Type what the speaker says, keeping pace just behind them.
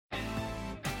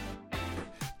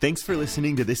Thanks for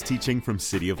listening to this teaching from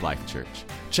City of Life Church.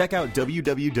 Check out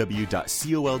www.col.tv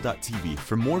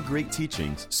for more great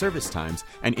teachings, service times,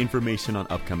 and information on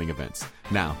upcoming events.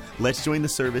 Now, let's join the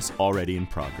service already in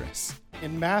progress.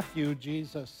 In Matthew,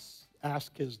 Jesus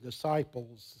asked his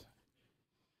disciples,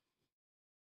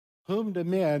 "Whom do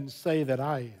men say that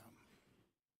I am?"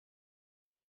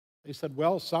 They said,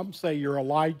 "Well, some say you're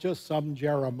Elijah, some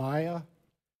Jeremiah,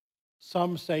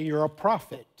 some say you're a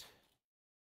prophet."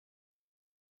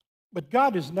 But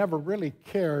God has never really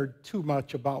cared too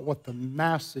much about what the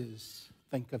masses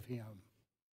think of him.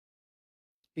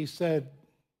 He said,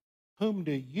 "Whom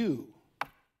do you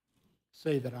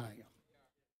say that I am?"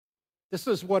 This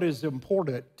is what is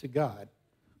important to God.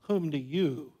 Whom do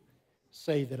you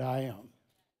say that I am?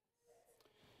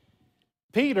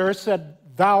 Peter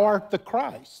said, "Thou art the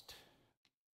Christ,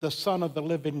 the Son of the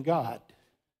living God."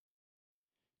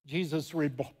 Jesus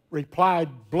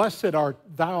replied, "Blessed art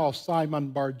thou,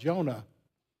 Simon Bar-Jonah,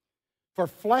 for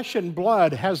flesh and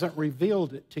blood hasn't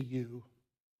revealed it to you,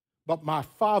 but my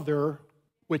Father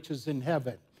which is in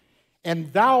heaven.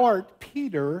 And thou art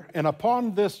Peter, and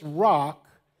upon this rock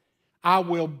I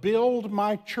will build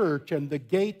my church, and the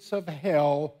gates of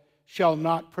hell shall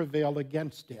not prevail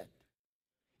against it.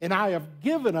 And I have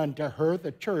given unto her,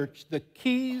 the church, the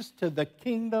keys to the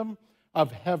kingdom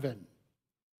of heaven.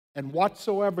 And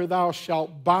whatsoever thou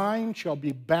shalt bind shall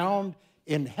be bound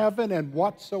in heaven, and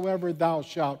whatsoever thou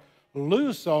shalt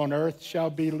loose on earth shall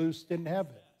be loosed in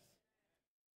heaven."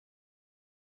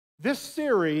 This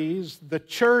series, The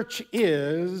Church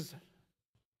is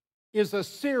a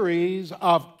series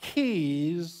of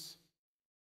keys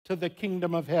to the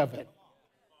kingdom of heaven.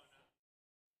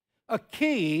 A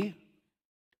key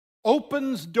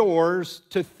opens doors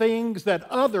to things that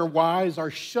otherwise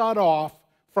are shut off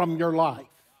from your life.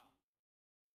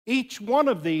 Each one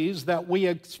of these that we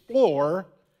explore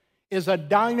is a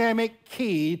dynamic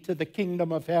key to the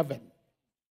kingdom of heaven.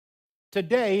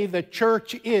 Today, the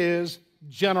church is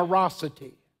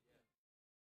generosity.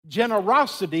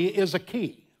 Generosity is a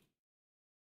key.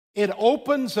 It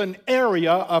opens an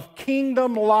area of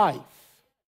kingdom life.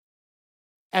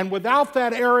 And without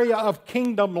that area of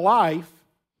kingdom life,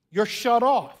 you're shut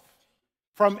off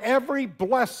from every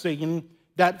blessing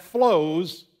that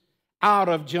flows out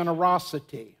of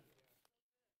generosity.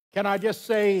 Can I just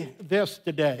say this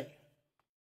today?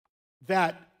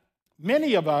 That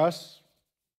many of us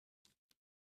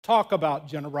talk about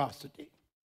generosity.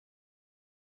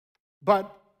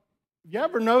 But you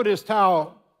ever noticed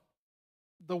how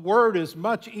the word is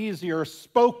much easier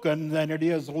spoken than it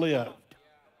is lived?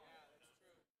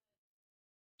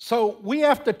 So we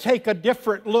have to take a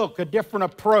different look, a different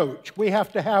approach. We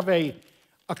have to have a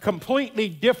completely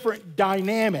different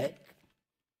dynamic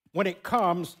when it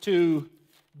comes to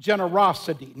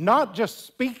generosity. Not just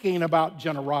speaking about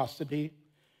generosity,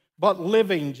 but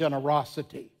living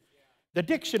generosity. The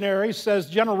dictionary says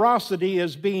generosity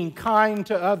is being kind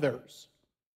to others.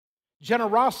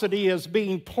 Generosity is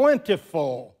being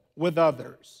plentiful with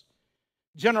others.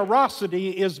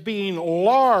 Generosity is being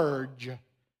large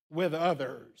with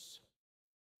others.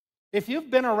 If you've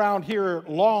been around here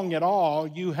long at all,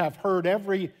 you have heard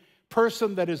every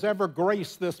person that has ever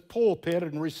graced this pulpit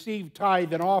and received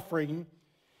tithe and offering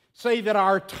say that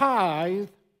our tithe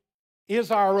is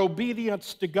our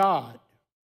obedience to God,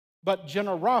 but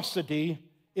generosity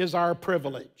is our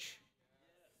privilege.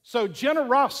 So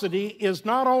generosity is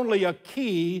not only a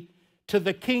key to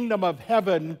the kingdom of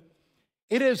heaven,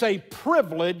 it is a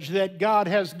privilege that God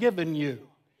has given you.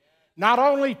 Not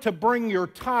only to bring your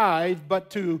tithe, but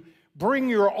to bring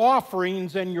your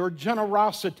offerings and your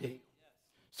generosity.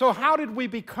 So how did we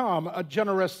become a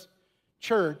generous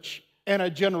church and a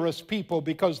generous people?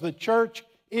 Because the church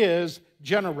is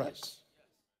generous.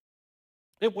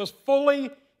 It was fully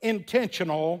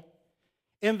intentional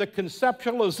in the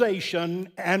conceptualization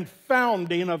and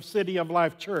founding of City of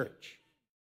Life Church.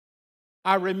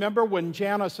 I remember when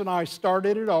Janice and I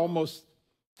started it almost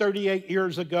 38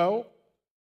 years ago,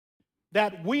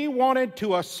 that we wanted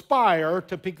to aspire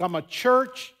to become a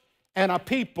church and a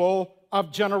people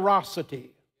of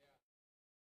generosity.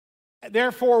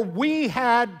 Therefore, we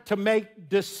had to make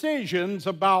decisions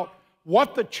about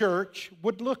what the church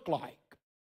would look like.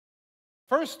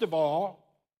 First of all,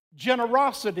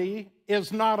 generosity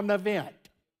is not an event.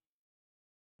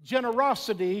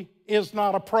 Generosity is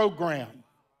not a program.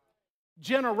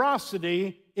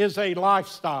 Generosity is a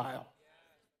lifestyle.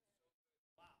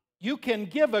 You can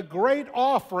give a great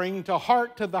offering to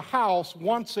Heart to the House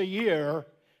once a year,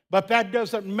 but that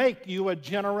doesn't make you a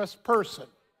generous person.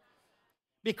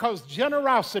 Because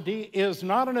generosity is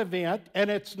not an event and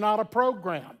it's not a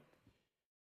program.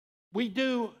 We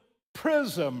do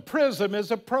PRISM. PRISM is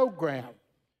a program.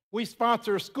 We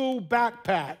sponsor school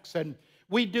backpacks, and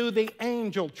we do the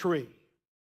Angel Tree.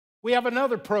 We have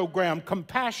another program,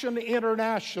 Compassion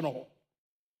International,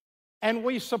 and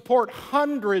we support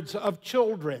hundreds of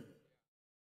children.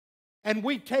 And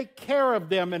we take care of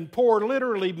them and pour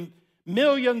literally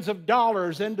millions of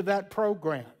dollars into that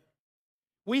program.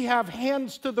 We have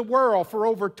Hands to the World for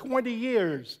over 20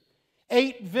 years,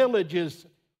 8 villages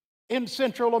in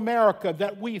Central America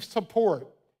that we support.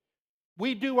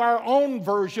 We do our own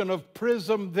version of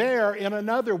PRISM there in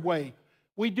another way.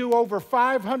 We do over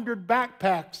 500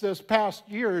 backpacks this past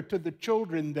year to the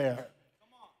children there.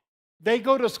 They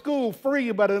go to school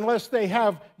free, but unless they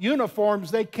have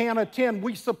uniforms, they can't attend.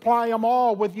 We supply them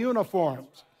all with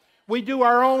uniforms. We do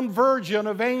our own version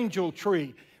of Angel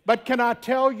Tree. But can I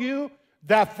tell you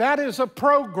that that is a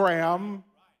program,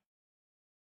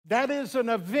 that is an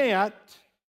event,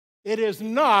 it is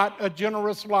not a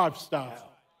generous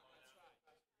lifestyle.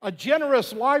 A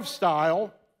generous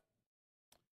lifestyle,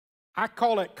 I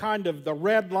call it kind of the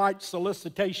red light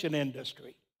solicitation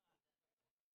industry.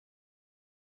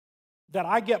 That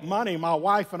I get money, my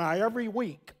wife and I, every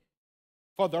week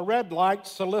for the red light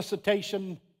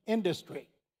solicitation industry.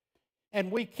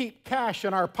 And we keep cash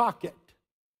in our pocket.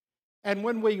 And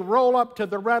when we roll up to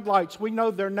the red lights, we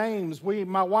know their names.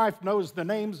 My wife knows the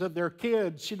names of their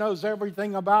kids. She knows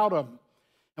everything about them.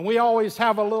 And we always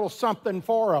have a little something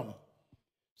for them.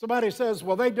 Somebody says,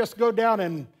 well, they just go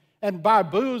down and buy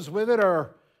booze with it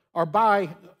or buy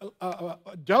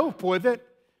dope with it.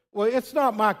 Well, it's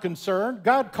not my concern.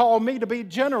 God called me to be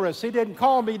generous. He didn't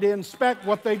call me to inspect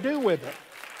what they do with it.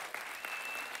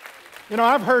 You know,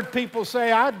 I've heard people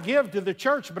say, I'd give to the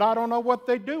church, but I don't know what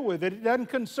they do with it. It doesn't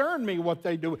concern me what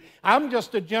they do. I'm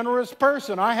just a generous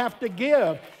person. I have to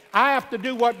give. I have to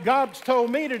do what God's told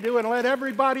me to do and let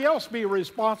everybody else be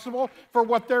responsible for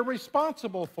what they're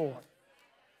responsible for.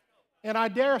 And I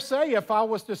dare say if I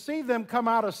was to see them come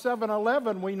out of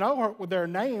 7-Eleven, we know their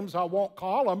names, I won't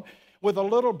call them, with a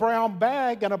little brown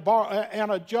bag and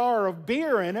a jar of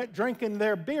beer in it, drinking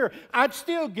their beer, I'd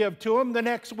still give to them the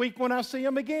next week when I see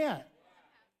them again.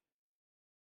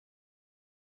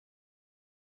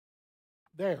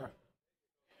 There.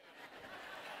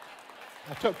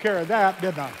 I took care of that,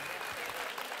 didn't I?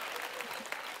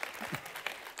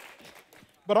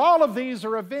 But all of these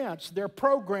are events. They're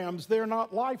programs. They're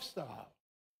not lifestyle.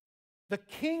 The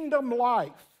kingdom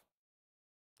life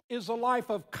is a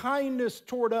life of kindness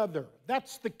toward others.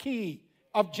 That's the key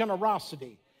of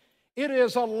generosity. It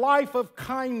is a life of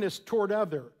kindness toward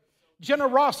others.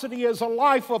 Generosity is a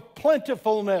life of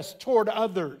plentifulness toward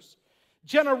others.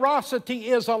 Generosity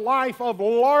is a life of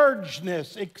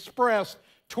largeness expressed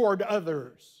toward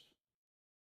others.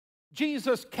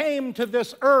 Jesus came to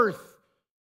this earth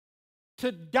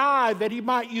to die that he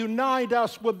might unite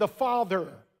us with the Father.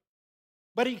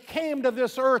 But he came to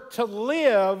this earth to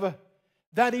live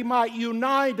that he might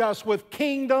unite us with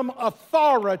kingdom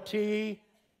authority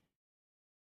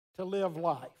to live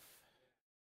life.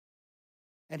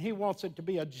 And he wants it to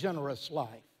be a generous life.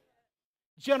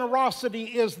 Generosity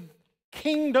is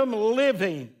kingdom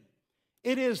living.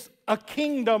 It is a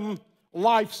kingdom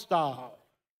lifestyle.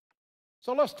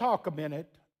 So let's talk a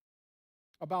minute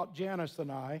about Janice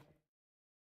and I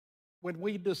when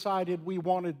we decided we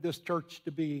wanted this church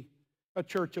to be a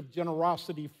church of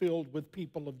generosity filled with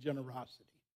people of generosity.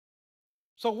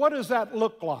 So what does that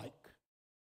look like?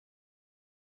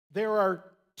 There are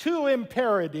 2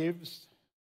 imperatives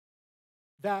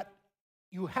that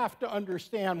you have to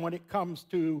understand when it comes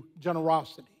to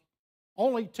generosity.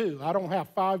 Only 2. I don't have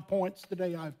 5 points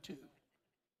today, I have 2.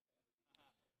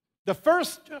 The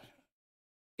first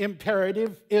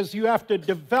imperative is you have to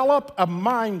develop a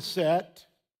mindset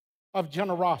of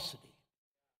generosity.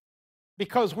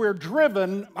 Because we're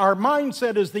driven, our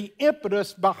mindset is the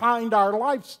impetus behind our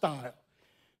lifestyle.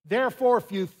 Therefore,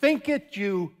 if you think it,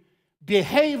 you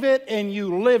behave it, and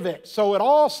you live it. So it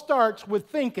all starts with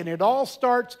thinking. It all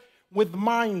starts with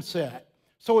mindset.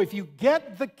 So if you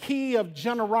get the key of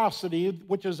generosity,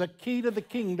 which is a key to the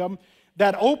kingdom,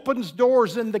 that opens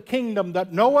doors in the kingdom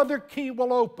that no other key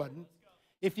will open,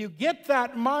 if you get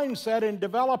that mindset and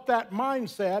develop that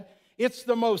mindset, it's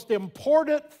the most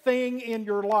important thing in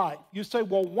your life. You say,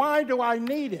 well, why do I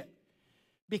need it?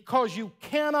 Because you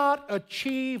cannot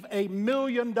achieve a $1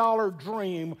 million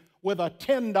dream with a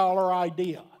 $10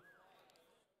 idea.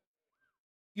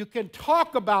 You can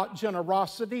talk about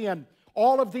generosity and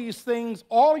all of these things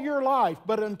all your life,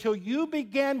 but until you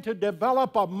begin to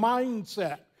develop a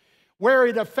mindset where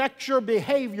it affects your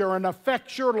behavior and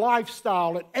affects your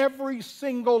lifestyle and every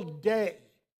single day,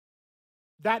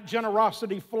 that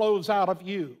generosity flows out of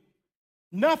you.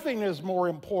 Nothing is more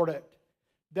important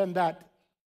than that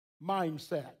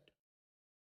mindset.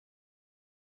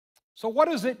 So what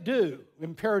does it do?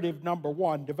 Imperative number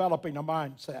one, developing a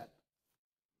mindset.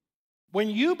 When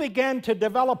you begin to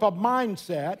develop a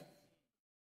mindset,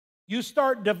 you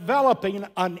start developing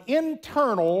an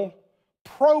internal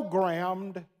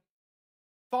programmed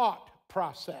thought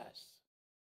process.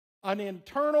 An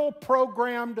internal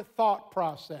programmed thought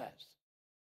process.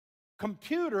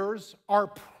 Computers are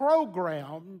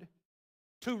programmed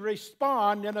to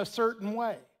respond in a certain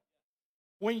way.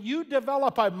 When you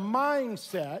develop a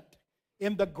mindset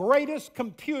in the greatest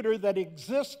computer that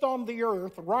exists on the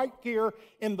earth, right here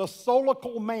in the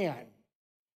solical man,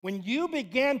 when you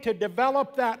begin to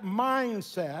develop that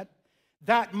mindset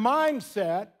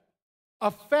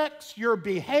affects your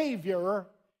behavior,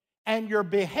 and your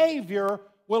behavior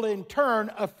will in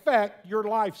turn affect your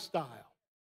lifestyle.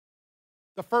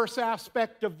 The first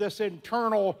aspect of this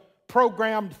internal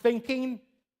programmed thinking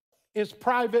is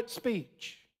private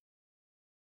speech.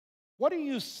 What do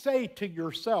you say to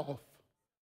yourself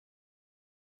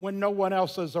when no one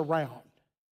else is around?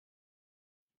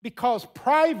 Because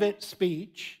private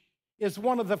speech is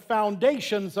one of the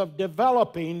foundations of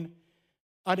developing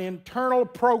an internal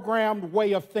programmed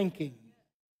way of thinking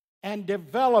and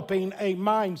developing a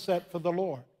mindset for the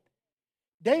Lord.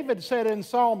 David said in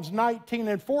Psalms 19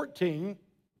 and 14,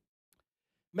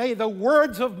 "May the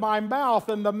words of my mouth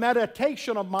and the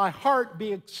meditation of my heart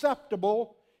be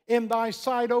acceptable in thy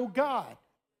sight, O God."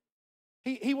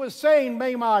 He was saying,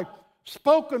 may my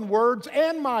spoken words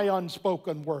and my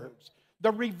unspoken words,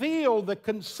 the revealed, the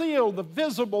concealed, the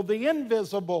visible, the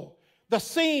invisible, the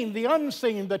seen, the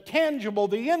unseen, the tangible,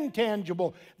 the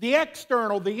intangible, the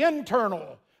external, the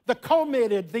internal, the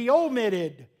committed, the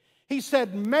omitted. He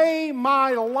said, may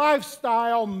my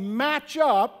lifestyle match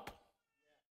up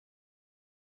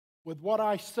with what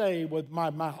I say with my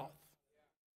mouth.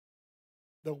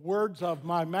 The words of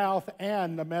my mouth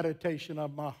and the meditation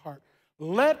of my heart.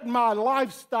 Let my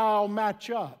lifestyle match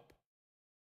up.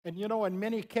 And you know, in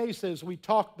many cases, we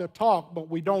talk the talk, but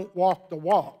we don't walk the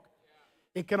walk.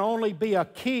 It can only be a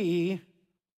key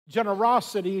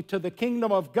generosity to the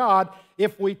kingdom of God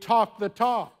if we talk the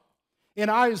talk. In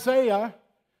Isaiah,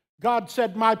 God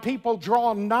said, my people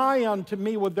draw nigh unto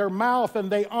me with their mouth,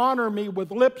 and they honor me with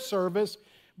lip service,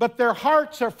 but their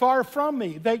hearts are far from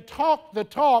me. They talk the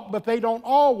talk, but they don't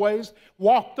always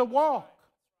walk the walk.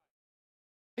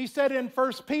 He said in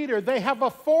 1 Peter, they have a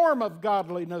form of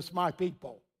godliness, my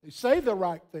people. They say the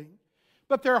right thing,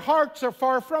 but their hearts are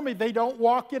far from me. They don't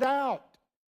walk it out.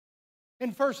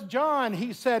 In 1 John,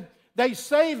 he said, they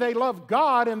say they love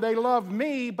God and they love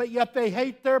me, but yet they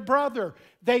hate their brother.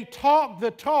 They talk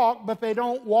the talk, but they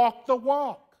don't walk the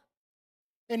walk.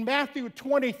 In Matthew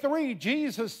 23,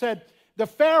 Jesus said, the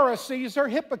Pharisees are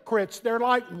hypocrites. They're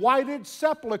like whited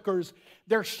sepulchres.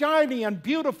 They're shiny and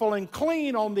beautiful and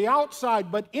clean on the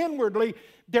outside, but inwardly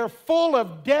they're full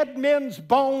of dead men's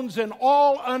bones and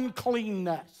all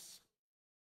uncleanness.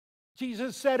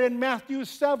 Jesus said in Matthew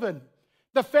 7,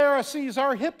 the Pharisees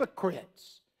are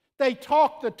hypocrites. They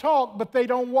talk the talk, but they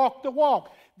don't walk the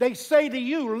walk. They say to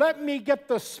you, let me get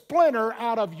the splinter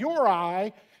out of your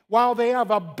eye while they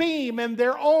have a beam in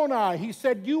their own eye. He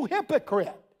said, you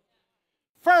hypocrite.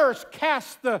 First,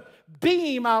 cast the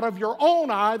beam out of your own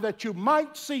eye that you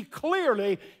might see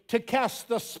clearly to cast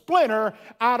the splinter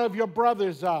out of your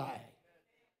brother's eye.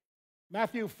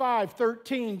 Matthew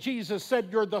 5:13, Jesus said,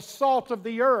 you're the salt of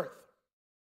the earth.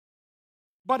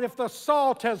 But if the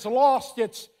salt has lost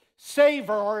its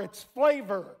savor or its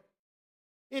flavor,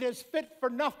 it is fit for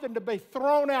nothing to be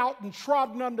thrown out and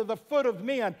trodden under the foot of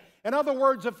men. In other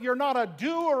words, if you're not a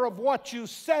doer of what you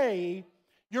say,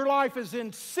 your life is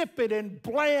insipid and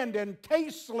bland and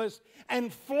tasteless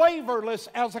and flavorless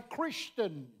as a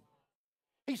Christian.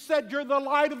 He said, you're the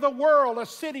light of the world. A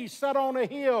city set on a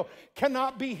hill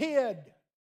cannot be hid.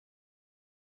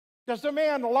 Does a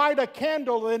man light a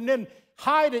candle and then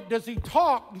hide it? Does he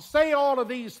talk and say all of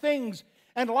these things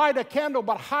and light a candle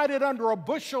but hide it under a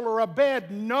bushel or a bed?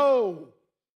 No.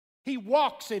 He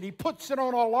walks it. He puts it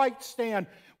on a light stand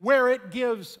where it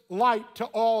gives light to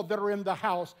all that are in the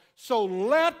house. So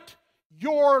let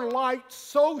your light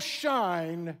so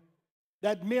shine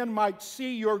that men might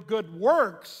see your good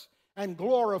works and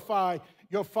glorify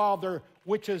your Father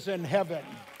which is in heaven.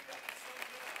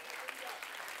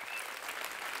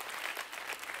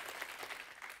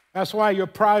 That's why your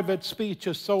private speech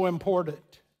is so important.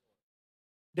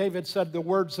 David said, the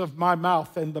words of my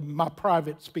mouth and my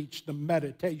private speech, the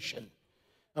meditation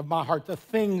of my heart, the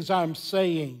things I'm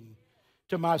saying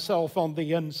to myself on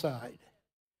the inside.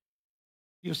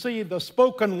 You see, the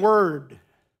spoken word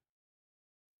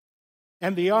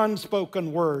and the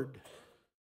unspoken word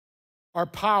are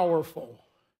powerful.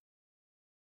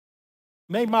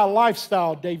 May my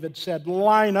lifestyle, David said,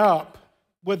 line up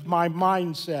with my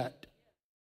mindset.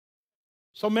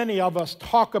 So many of us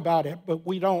talk about it, but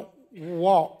we don't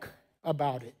walk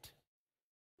about it.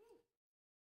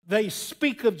 They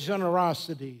speak of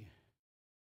generosity,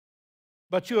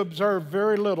 but you observe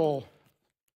very little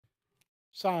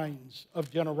signs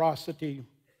of generosity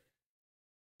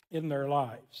in their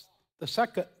lives. The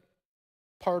second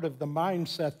part of the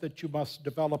mindset that you must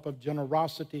develop of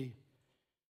generosity,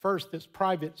 first is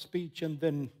private speech, and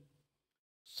then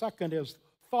second is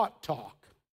thought talk.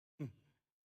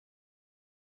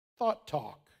 Thought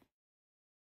talk.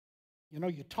 You know,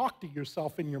 you talk to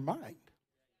yourself in your mind.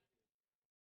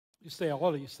 You say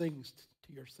all these things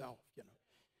to yourself, you know.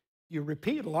 You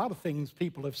repeat a lot of things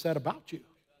people have said about you.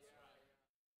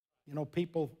 You know,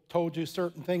 people told you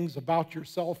certain things about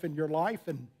yourself in your life,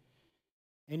 and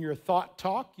in your thought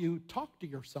talk, you talk to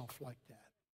yourself like that.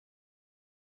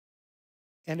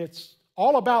 And it's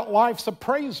all about life's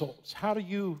appraisals. How do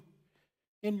you,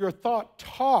 in your thought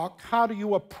talk, how do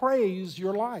you appraise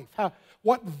your life?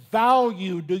 What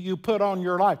value do you put on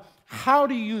your life? How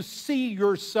do you see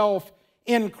yourself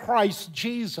in Christ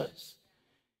Jesus?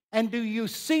 And do you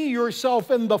see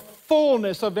yourself in the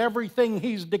fullness of everything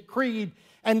He's decreed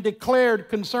and declared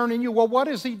concerning you? Well, what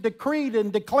has He decreed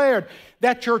and declared?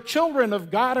 That you're children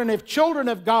of God, and if children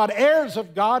of God, heirs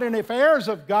of God, and if heirs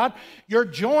of God, you're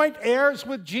joint heirs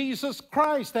with Jesus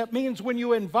Christ. That means when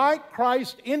you invite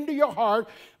Christ into your heart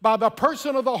by the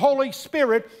person of the Holy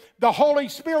Spirit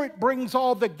brings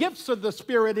all the gifts of the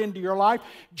Spirit into your life.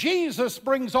 Jesus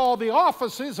brings all the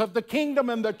offices of the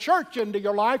kingdom and the church into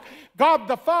your life. God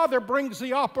the Father brings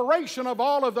the operation of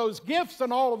all of those gifts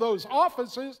and all of those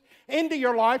offices into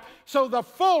your life, so the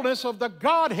fullness of the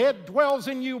Godhead dwells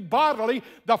in you bodily,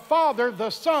 the Father, the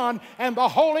Son, and the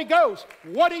Holy Ghost.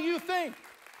 What do you think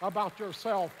about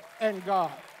yourself and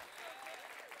God?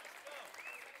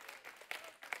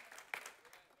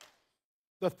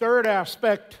 The third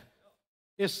aspect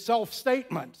is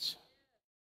self-statements.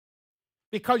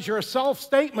 Because your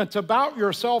self-statements about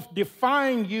yourself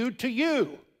define you to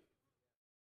you.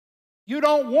 You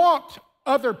don't want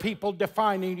other people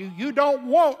defining you. You don't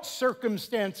want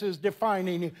circumstances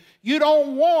defining you. You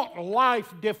don't want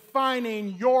life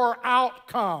defining your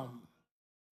outcome.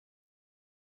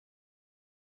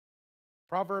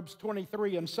 Proverbs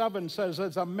 23:7 says,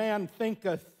 as a man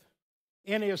thinketh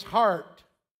in his heart.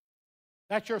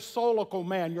 That's your soulical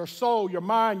man, your soul, your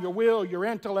mind, your will, your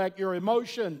intellect, your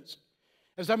emotions.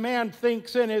 As a man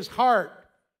thinks in his heart,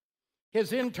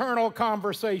 his internal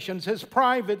conversations, his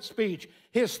private speech,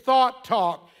 his thought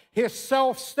talk, his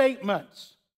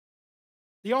self-statements.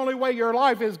 The only way your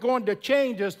life is going to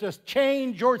change is to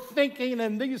change your thinking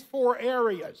in these four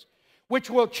areas, which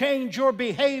will change your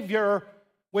behavior,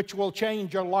 which will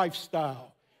change your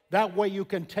lifestyle. That way you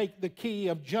can take the key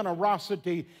of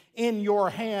generosity in your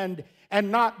hand and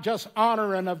not just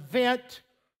honor an event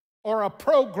or a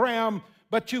program,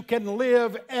 but you can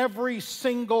live every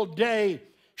single day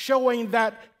showing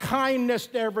that kindness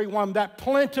to everyone, that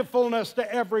plentifulness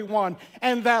to everyone,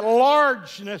 and that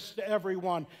largeness to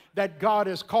everyone that God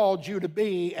has called you to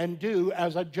be and do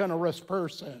as a generous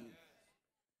person.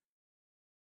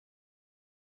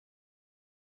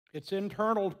 It's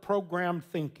internal program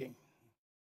thinking.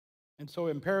 And so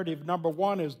imperative number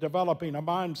one is developing a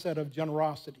mindset of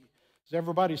generosity. Is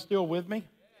everybody still with me?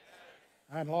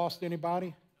 I haven't lost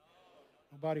anybody?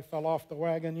 Nobody fell off the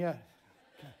wagon yet?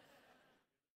 Okay.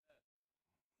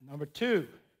 Number two.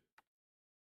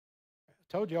 I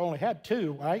told you I only had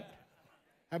two, right?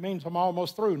 That means I'm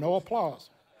almost through. No applause.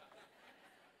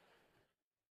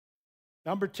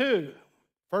 Number two.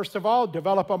 First of all,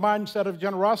 develop a mindset of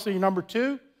generosity. Number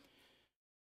two,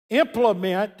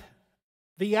 implement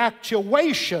the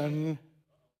actuation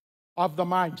of the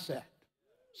mindset.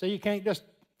 So you can't just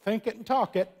think it and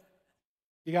talk it.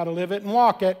 You got to live it and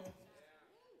walk it.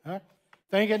 Huh?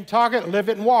 Think it and talk it, live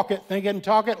it and walk it. Think it and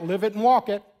talk it, live it and walk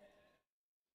it.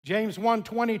 James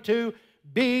 1:22,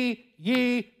 be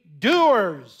ye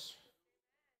doers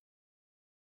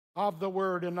of the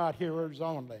word and not hearers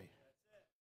only.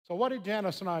 So what did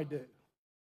Janice and I do?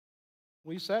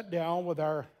 We sat down with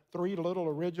our three little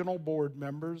original board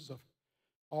members,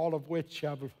 all of which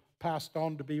have passed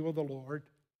on to be with the Lord.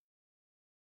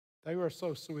 They were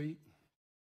so sweet,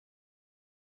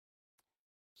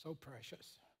 so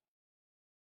precious.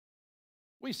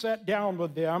 We sat down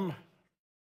with them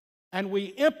and we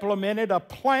implemented a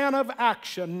plan of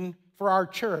action for our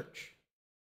church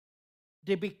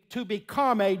to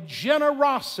become a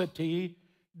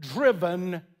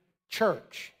generosity-driven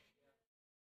church.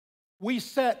 we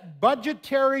set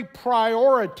budgetary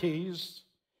priorities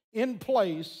in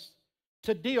place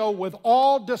to deal with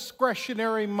all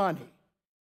discretionary money.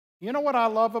 You know what I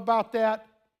love about that?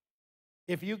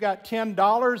 If you got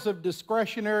 $10 of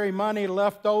discretionary money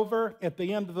left over at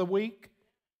the end of the week,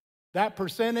 that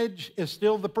percentage is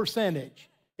still the percentage.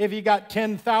 If you got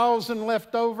 10,000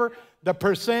 left over, the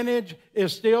percentage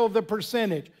is still the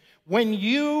percentage. When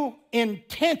you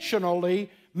intentionally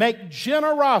make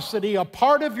generosity a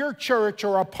part of your church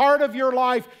or a part of your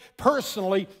life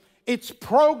personally, it's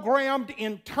programmed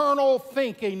internal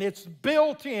thinking. It's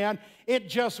built in. It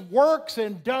just works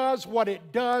and does what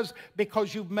it does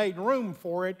because you've made room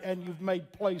for it and you've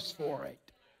made place for it.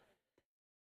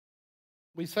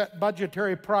 We set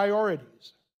budgetary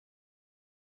priorities.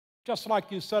 Just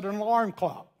like you set an alarm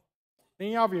clock.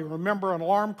 Any of you remember an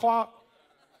alarm clock?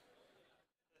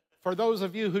 For those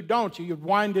of you who don't, you'd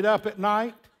wind it up at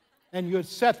night and you'd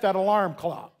set that alarm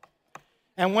clock.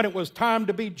 And when it was time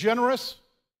to be generous,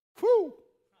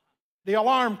 the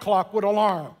alarm clock would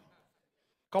alarm.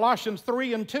 Colossians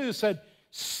 3:2 said,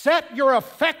 set your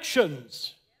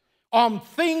affections on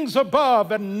things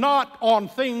above and not on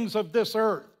things of this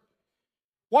earth.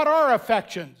 What are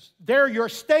affections? They're your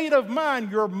state of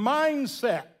mind, your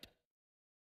mindset.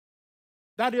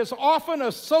 That is often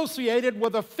associated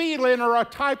with a feeling or a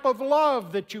type of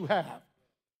love that you have.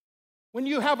 When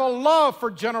you have a love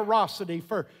for generosity,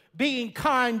 for being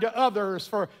kind to others,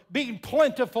 for being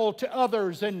plentiful to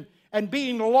others, and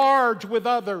being large with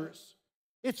others,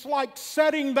 it's like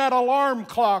setting that alarm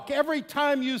clock. Every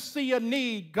time you see a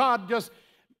need, God just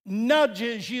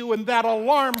nudges you and that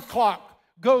alarm clock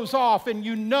goes off and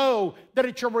you know that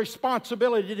it's your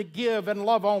responsibility to give and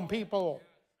love on people.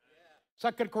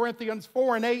 2 Corinthians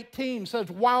 4:18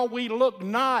 says, while we look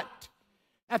not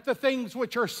at the things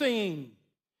which are seen,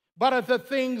 but at the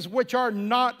things which are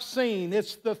not seen.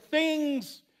 It's the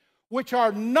things which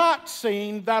are not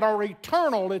seen that are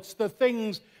eternal. It's the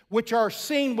things which are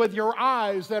seen with your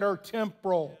eyes that are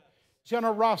temporal.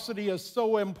 Generosity is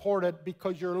so important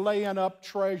because you're laying up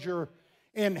treasure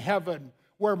in heaven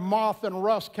where moth and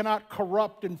rust cannot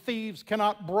corrupt and thieves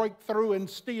cannot break through and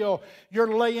steal.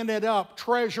 You're laying it up.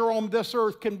 Treasure on this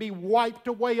earth can be wiped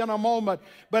away in a moment,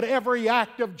 but every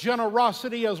act of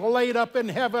generosity is laid up in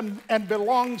heaven and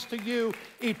belongs to you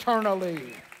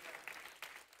eternally.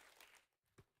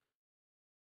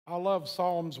 I love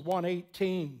Psalms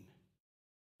 118.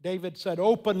 David said,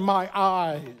 open my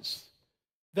eyes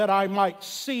that I might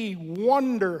see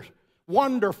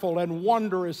wonderful and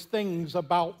wondrous things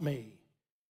about me.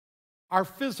 Our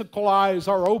physical eyes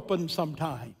are open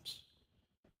sometimes,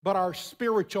 but our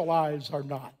spiritual eyes are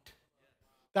not.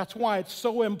 That's why it's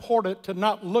so important to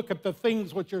not look at the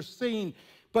things which are seen,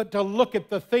 but to look at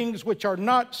the things which are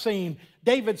not seen.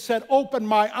 David said, open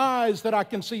my eyes that I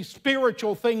can see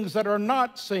spiritual things that are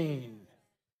not seen.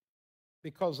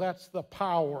 Because that's the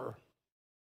power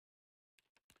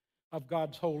of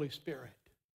God's Holy Spirit.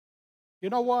 You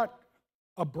know what?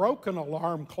 A broken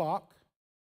alarm clock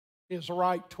is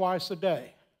right twice a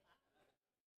day.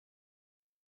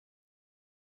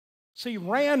 See,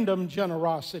 random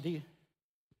generosity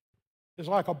is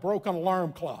like a broken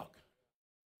alarm clock.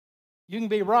 You can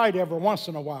be right every once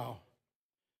in a while,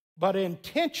 but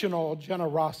intentional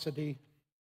generosity,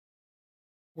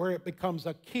 where it becomes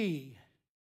a key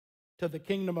to the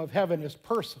kingdom of heaven, is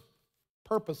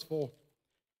purposeful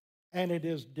and it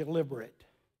is deliberate.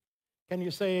 Can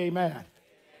you say amen?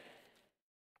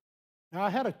 Now, I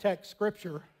had a text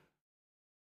scripture.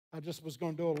 I just was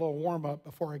going to do a little warm-up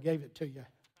before I gave it to you.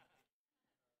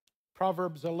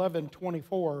 Proverbs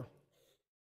 11:24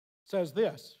 says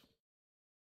this,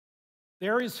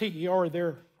 there is he, or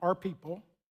there are people,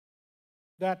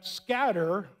 that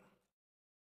scatter,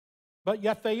 but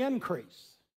yet they increase.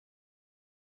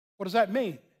 What does that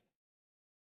mean?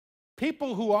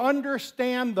 People who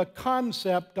understand the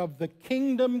concept of the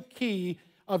kingdom key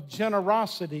of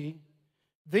generosity,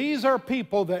 these are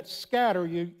people that scatter.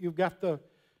 You've got the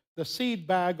seed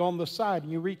bag on the side,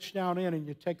 and you reach down in and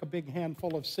you take a big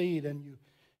handful of seed and you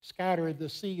scatter the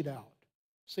seed out.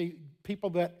 See, people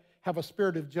that have a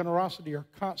spirit of generosity are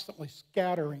constantly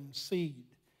scattering seed.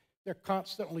 They're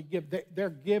constantly they're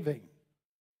giving.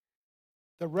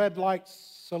 The red light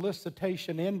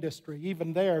solicitation industry,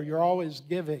 even there, you're always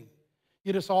giving.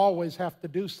 You just always have to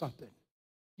do something.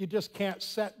 You just can't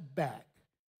sit back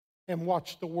and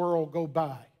watch the world go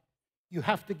by. You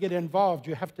have to get involved.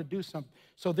 You have to do something.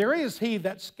 So there is he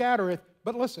that scattereth,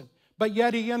 but listen, but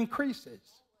yet he increases.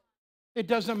 It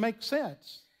doesn't make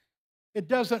sense. It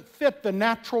doesn't fit the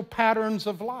natural patterns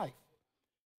of life.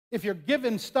 If you're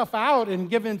giving stuff out and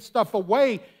giving stuff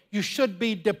away, you should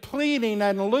be depleting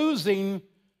and losing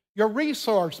your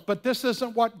resource. But this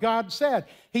isn't what God said.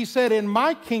 He said, in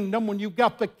my kingdom, when you've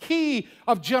got the key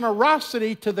of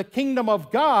generosity to the kingdom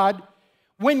of God,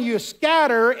 when you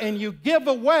scatter and you give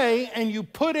away and you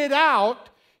put it out,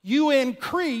 you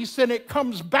increase and it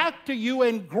comes back to you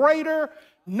in greater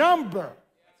number.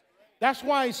 That's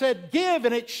why he said, give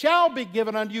and it shall be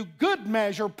given unto you, good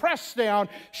measure, pressed down,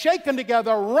 shaken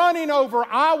together, running over,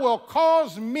 I will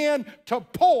cause men to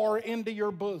pour into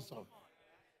your bosom.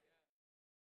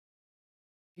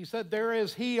 He said, there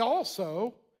is he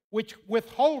also which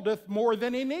withholdeth more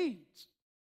than he needs.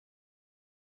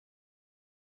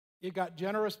 You got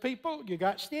generous people, you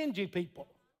got stingy people.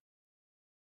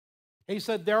 He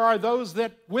said, there are those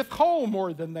that withhold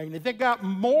more than they need. They got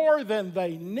more than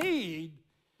they need.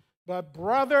 But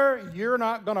brother, you're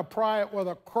not going to pry it with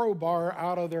a crowbar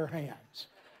out of their hands.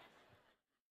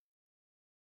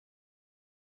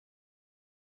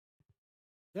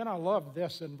 Then I love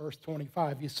this in verse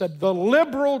 25. He said, the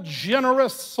liberal,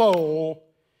 generous soul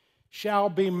shall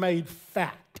be made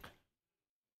fat.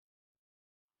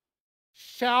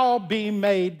 Shall be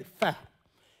made fat.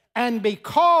 And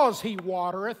because he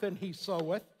watereth and he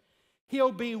soweth,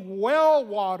 he'll be well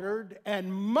watered,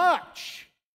 and much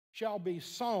shall be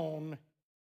sown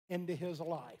into his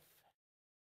life.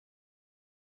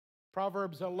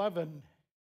 Proverbs 11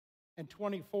 and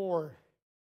 24,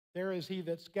 there is he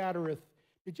that scattereth.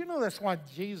 Did you know that's why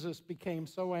Jesus became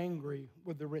so angry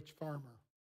with the rich farmer?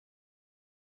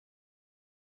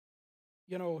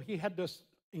 You know, he had this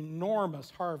enormous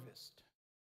harvest.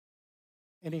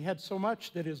 And he had so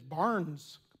much that his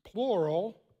barns,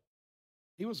 plural,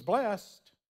 he was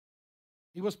blessed.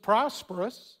 He was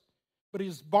prosperous. But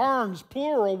his barns,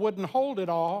 plural, wouldn't hold it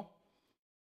all.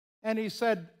 And he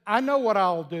said, I know what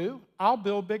I'll do. I'll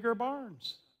build bigger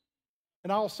barns.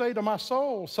 And I'll say to my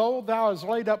soul, soul, thou hast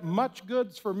laid up much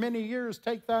goods for many years.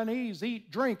 Take thine ease,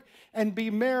 eat, drink, and be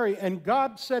merry. And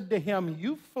God said to him,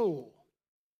 you fool,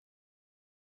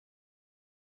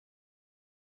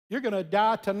 you're going to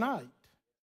die tonight.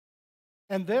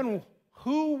 And then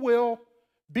who will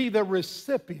be the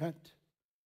recipient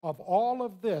of all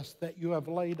of this that you have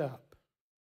laid up?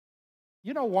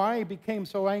 You know why he became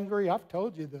so angry? I've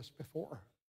told you this before.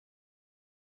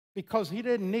 Because he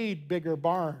didn't need bigger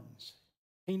barns.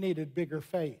 He needed bigger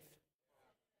faith.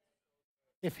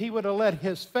 If he would have let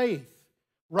his faith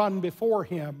run before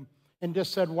him and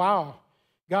just said, wow,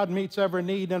 God meets every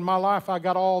need in my life. I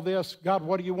got all this. God,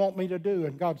 what do you want me to do?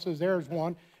 And God says, there's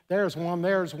one, there's one,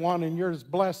 there's one. And you're just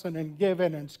blessing and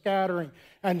giving and scattering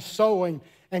and sowing.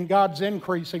 And God's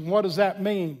increasing. What does that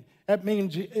mean? That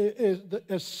means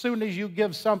as soon as you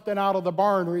give something out of the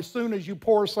barn, or as soon as you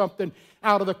pour something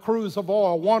out of the cruse of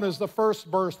oil, one is the first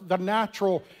birth, the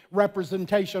natural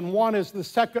representation. One is the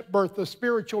second birth, the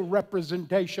spiritual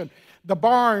representation. The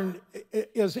barn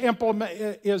is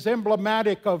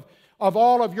emblematic of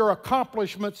all of your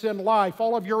accomplishments in life,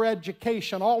 all of your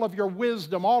education, all of your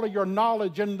wisdom, all of your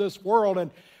knowledge in this world, and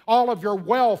all of your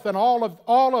wealth and all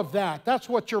of that. That's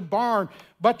what your barn.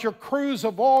 But your cruse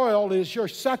of oil is your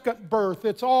second birth.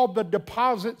 It's all the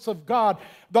deposits of God,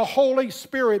 the Holy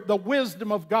Spirit, the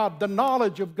wisdom of God, the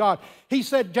knowledge of God. He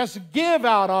said, just give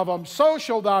out of them. So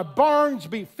shall thy barns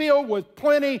be filled with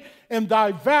plenty, and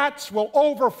thy vats will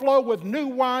overflow with new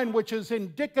wine, which is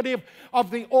indicative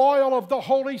of the oil of the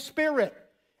Holy Spirit.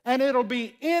 And it'll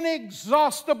be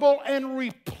inexhaustible and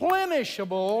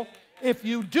replenishable if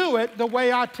you do it the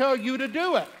way I tell you to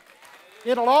do it.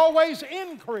 It'll always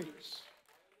increase.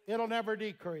 It'll never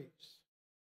decrease.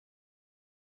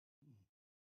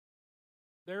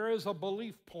 There is a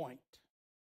belief point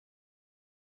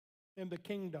in the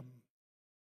kingdom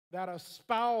that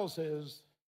espouses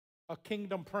a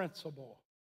kingdom principle,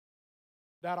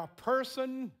 that a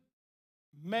person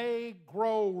may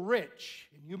grow rich.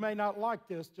 And you may not like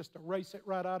this, just erase it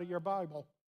right out of your Bible.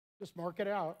 Just mark it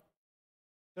out.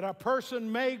 That a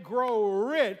person may grow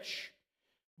rich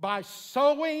by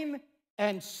sowing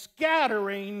and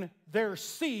scattering their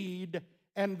seed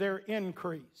and their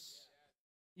increase.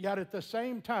 Yet at the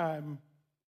same time,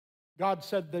 God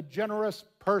said, the generous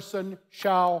person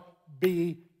shall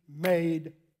be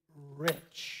made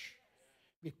rich.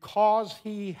 Because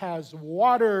he has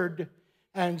watered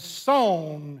and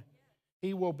sown,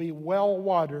 he will be well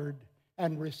watered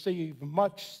and receive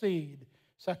much seed.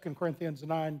 2 Corinthians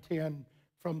 9:10,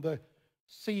 from the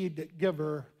seed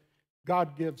giver,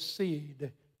 God gives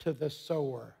seed to the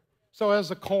sower. So as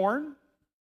a corn,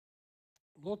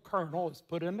 a little kernel is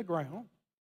put in the ground.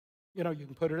 You know, you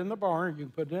can put it in the barn, you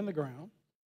can put it in the ground.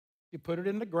 You put it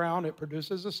in the ground, it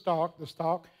produces a stalk. The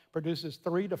stalk produces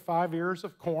 3 to 5 ears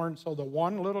of corn, so the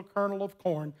one little kernel of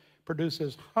corn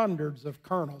produces hundreds of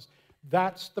kernels.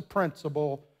 That's the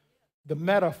principle, the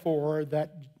metaphor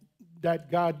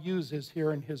that God uses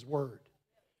here in His Word.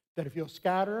 That if you'll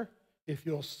scatter, if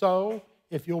you'll sow,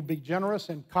 if you'll be generous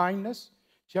in kindness,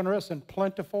 generous and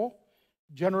plentiful,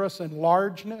 generous in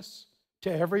largeness,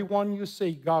 to everyone you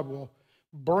see, God will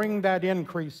bring that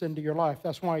increase into your life.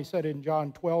 That's why He said in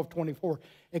John 12:24,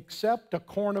 except a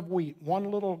corn of wheat,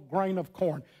 one little grain of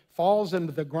corn, falls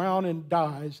into the ground and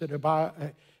dies, it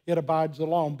abides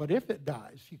alone. But if it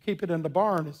dies, you keep it in the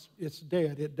barn, it's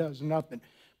dead, it does nothing.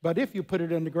 But if you put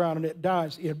it in the ground and it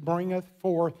dies, it bringeth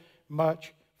forth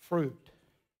much fruit.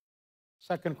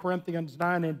 2 Corinthians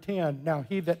 9:10, now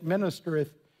he that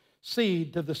ministereth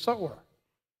seed to the sower,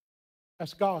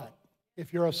 that's God.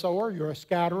 If you're a sower, you're a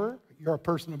scatterer, you're a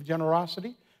person of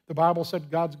generosity. The Bible said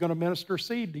God's going to minister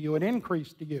seed to you and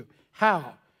increase to you.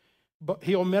 How? But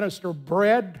He'll minister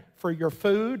bread for your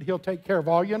food. He'll take care of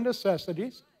all your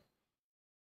necessities.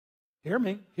 Hear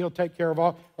me. He'll take care of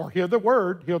all, or hear the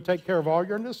word, He'll take care of all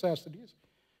your necessities.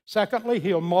 Secondly,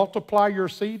 He'll multiply your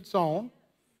seed sown.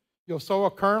 You'll sow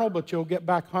a kernel, but you'll get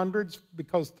back hundreds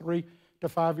because 3 to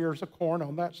 5 ears of corn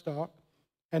on that stalk.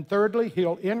 And thirdly,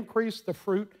 He'll increase the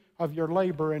fruit of your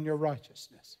labor and your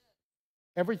righteousness.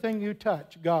 Everything you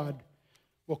touch, God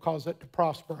will cause it to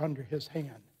prosper under His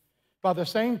hand. By the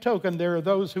same token, there are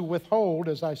those who withhold,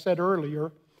 as I said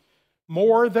earlier,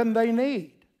 more than they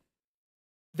need.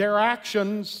 Their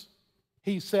actions,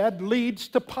 He said, leads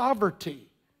to poverty.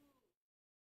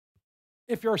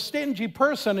 If you're a stingy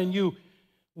person and you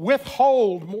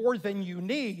withhold more than you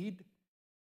need,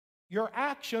 your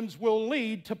actions will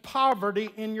lead to poverty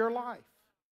in your life.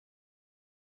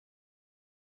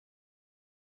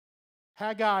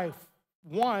 Haggai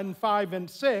 1, 5, and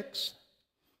 6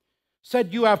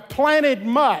 said, you have planted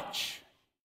much,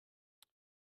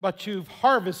 but you've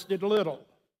harvested little.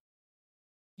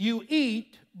 You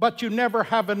eat, but you never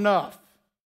have enough.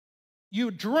 You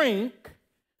drink,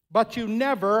 but you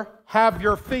never have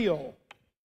your fill.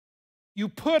 You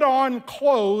put on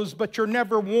clothes, but you're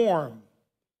never warm.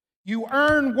 You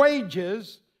earn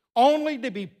wages only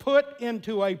to be put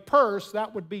into a purse,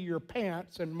 that would be your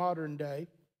pants in modern day,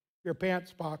 your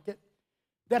pants pocket,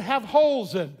 that have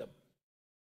holes in them.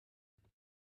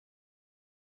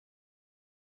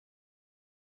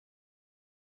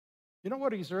 You know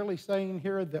what He's really saying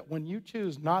here? That when you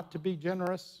choose not to be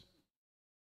generous,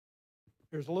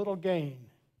 there's little gain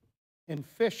in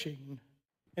fishing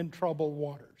in troubled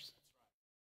waters.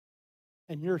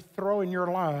 And you're throwing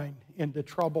your line into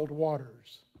troubled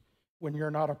waters when you're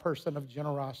not a person of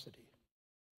generosity.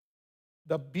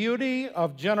 The beauty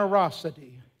of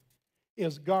generosity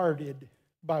is guarded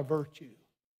by virtue.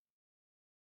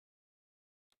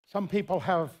 Some people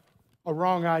have a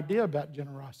wrong idea about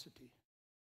generosity.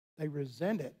 They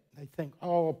resent it. They think,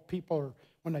 oh, people are,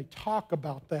 when they talk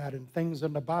about that and things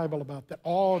in the Bible about that,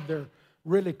 all they're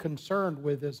really concerned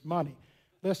with is money.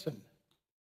 Listen,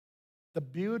 the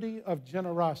beauty of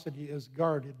generosity is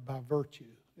guarded by virtue.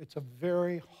 It's a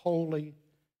very holy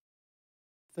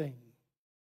thing.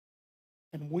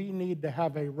 And we need to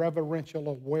have a reverential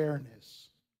awareness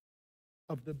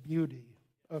of the beauty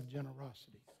of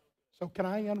generosity. So can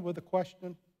I end with a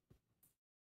question?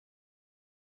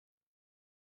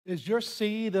 Is your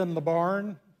seed in the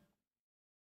barn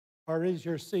or is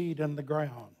your seed in the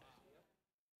ground?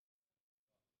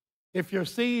 If your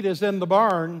seed is in the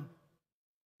barn,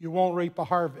 you won't reap a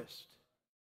harvest.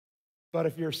 But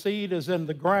if your seed is in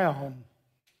the ground,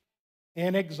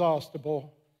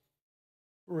 inexhaustible,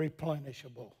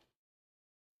 replenishable.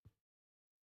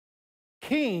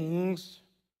 Kings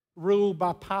rule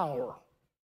by power.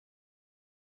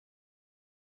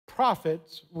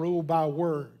 Prophets rule by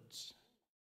words.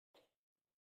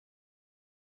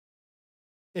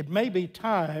 It may be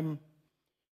time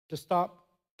to stop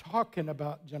talking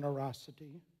about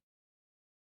generosity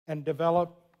and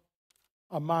develop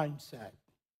a mindset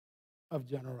of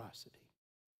generosity.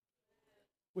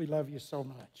 We love you so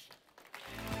much.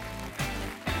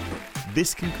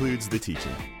 This concludes the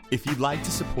teaching. If you'd like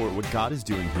to support what God is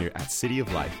doing here at City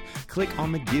of Life, click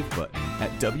on the Give button at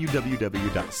www.col.tv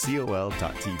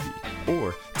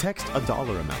or text a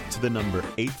dollar amount to the number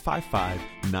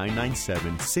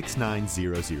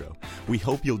 855-997-6900. We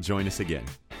hope you'll join us again.